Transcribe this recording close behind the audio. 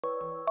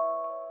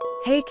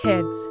Hey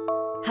kids,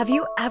 have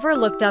you ever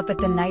looked up at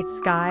the night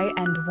sky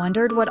and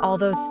wondered what all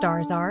those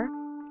stars are?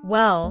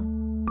 Well,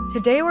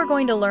 today we're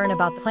going to learn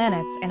about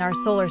planets in our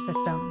solar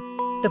system.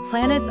 The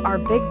planets are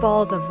big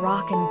balls of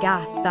rock and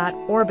gas that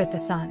orbit the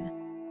sun.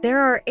 There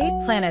are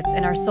 8 planets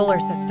in our solar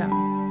system: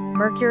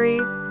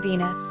 Mercury,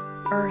 Venus,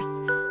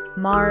 Earth,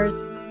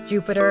 Mars,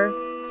 Jupiter,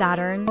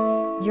 Saturn,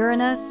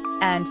 Uranus,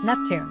 and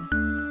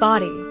Neptune.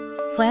 Body.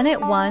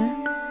 Planet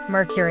 1,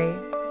 Mercury.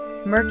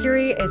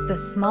 Mercury is the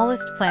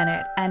smallest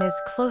planet and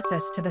is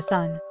closest to the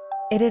Sun.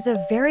 It is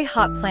a very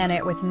hot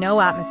planet with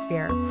no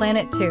atmosphere.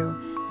 Planet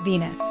 2,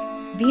 Venus.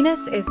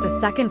 Venus is the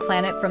second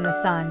planet from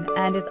the Sun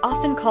and is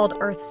often called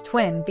Earth's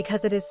twin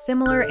because it is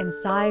similar in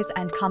size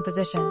and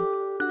composition.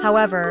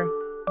 However,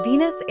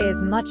 Venus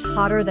is much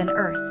hotter than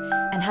Earth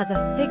and has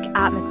a thick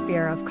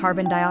atmosphere of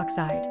carbon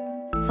dioxide.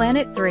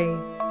 Planet 3,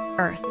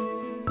 Earth.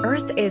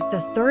 Earth is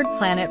the third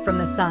planet from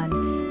the Sun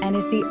and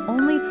is the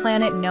only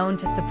planet known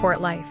to support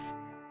life.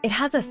 It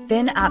has a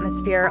thin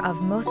atmosphere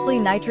of mostly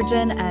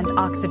nitrogen and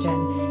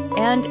oxygen,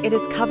 and it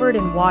is covered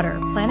in water.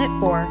 Planet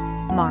 4,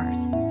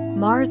 Mars.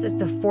 Mars is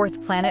the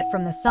fourth planet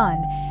from the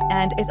Sun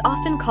and is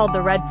often called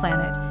the red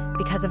planet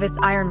because of its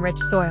iron-rich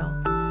soil.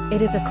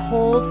 It is a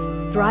cold,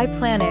 dry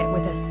planet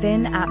with a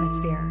thin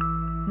atmosphere.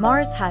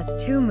 Mars has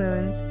 2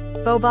 moons,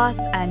 Phobos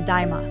and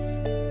Deimos.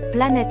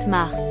 Planet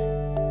Mars.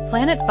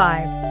 Planet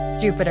 5,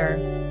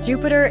 Jupiter.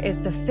 Jupiter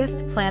is the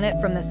 5th planet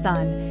from the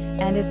Sun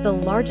and is the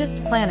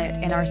largest planet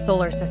in our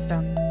solar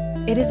system.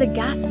 It is a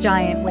gas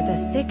giant with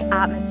a thick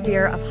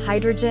atmosphere of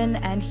hydrogen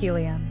and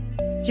helium.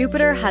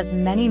 Jupiter has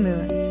many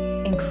moons,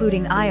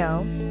 including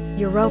Io,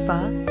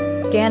 Europa,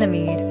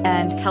 Ganymede,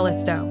 and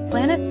Callisto.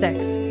 Planet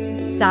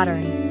 6,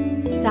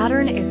 Saturn.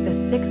 Saturn is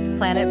the 6th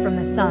planet from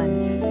the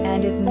Sun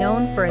and is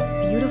known for its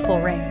beautiful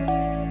rings.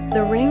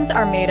 The rings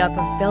are made up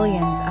of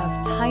billions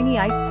of tiny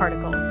ice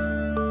particles.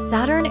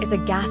 Saturn is a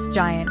gas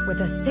giant with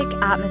a thick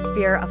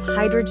atmosphere of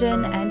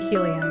hydrogen and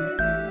helium.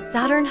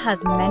 Saturn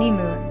has many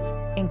moons,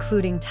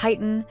 including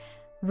Titan,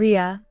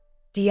 Rhea,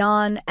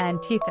 Dione, and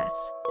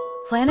Tethys.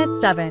 Planet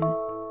 7,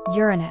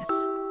 Uranus.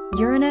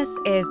 Uranus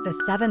is the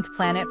 7th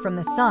planet from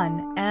the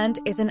Sun and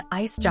is an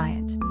ice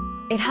giant.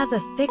 It has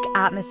a thick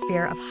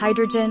atmosphere of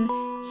hydrogen,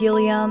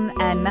 helium,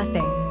 and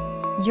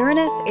methane.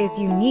 Uranus is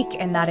unique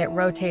in that it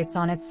rotates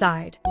on its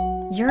side.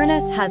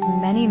 Uranus has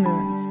many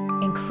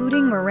moons,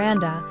 including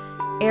Miranda,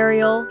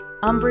 Ariel,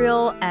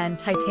 Umbriel, and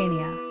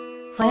Titania.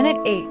 Planet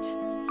 8,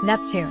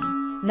 Neptune.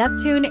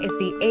 Neptune is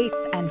the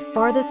 8th and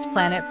farthest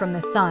planet from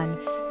the Sun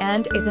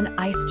and is an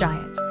ice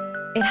giant.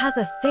 It has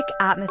a thick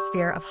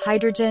atmosphere of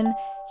hydrogen,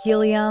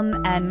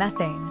 helium, and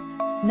methane.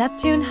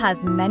 Neptune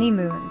has many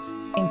moons,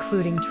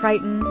 including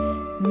Triton,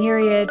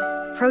 Nereid,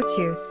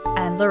 Proteus,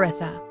 and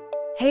Larissa.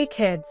 Hey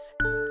kids!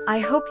 I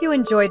hope you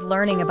enjoyed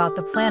learning about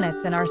the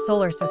planets in our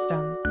solar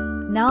system.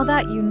 Now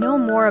that you know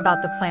more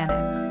about the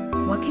planets,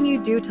 what can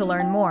you do to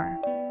learn more?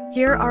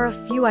 Here are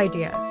a few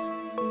ideas.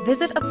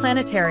 Visit a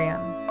planetarium.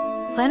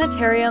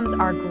 Planetariums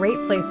are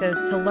great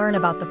places to learn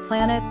about the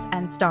planets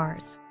and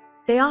stars.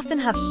 They often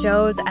have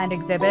shows and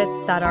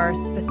exhibits that are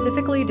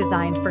specifically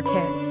designed for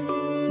kids.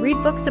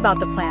 Read books about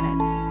the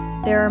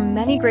planets. There are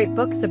many great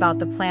books about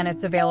the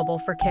planets available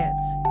for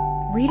kids.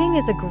 Reading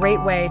is a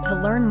great way to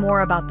learn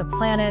more about the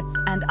planets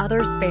and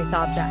other space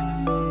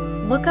objects.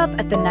 Look up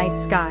at the night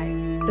sky.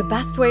 The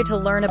best way to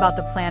learn about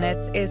the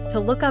planets is to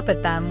look up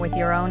at them with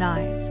your own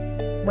eyes.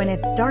 When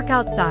it's dark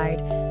outside,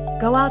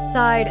 go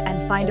outside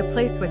and find a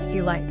place with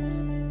few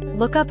lights.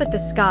 Look up at the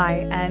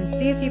sky and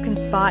see if you can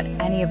spot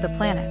any of the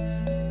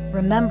planets.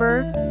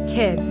 Remember,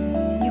 kids,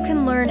 you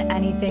can learn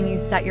anything you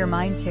set your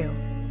mind to.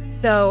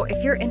 So,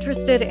 if you're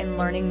interested in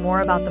learning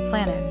more about the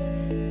planets,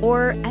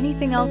 or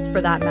anything else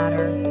for that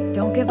matter,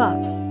 don't give up.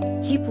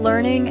 Keep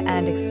learning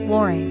and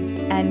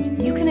exploring,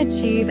 and you can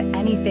achieve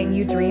anything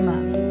you dream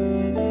of.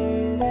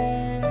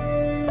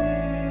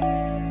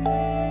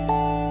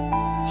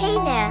 Hey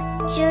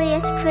there,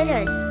 curious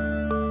critters!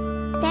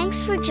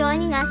 Thanks for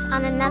joining us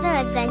on another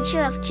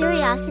adventure of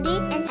curiosity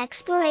and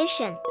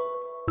exploration.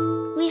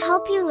 We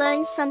hope you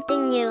learned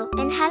something new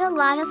and had a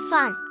lot of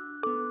fun.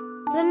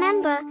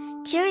 Remember,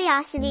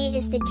 curiosity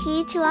is the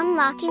key to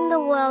unlocking the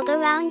world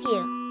around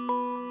you.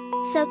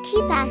 So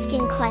keep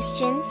asking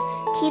questions,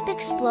 keep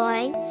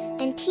exploring,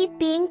 and keep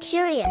being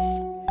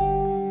curious.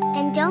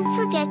 And don't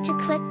forget to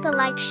click the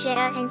like,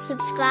 share, and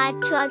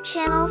subscribe to our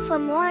channel for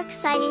more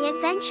exciting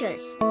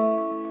adventures.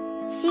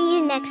 See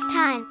you next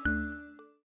time!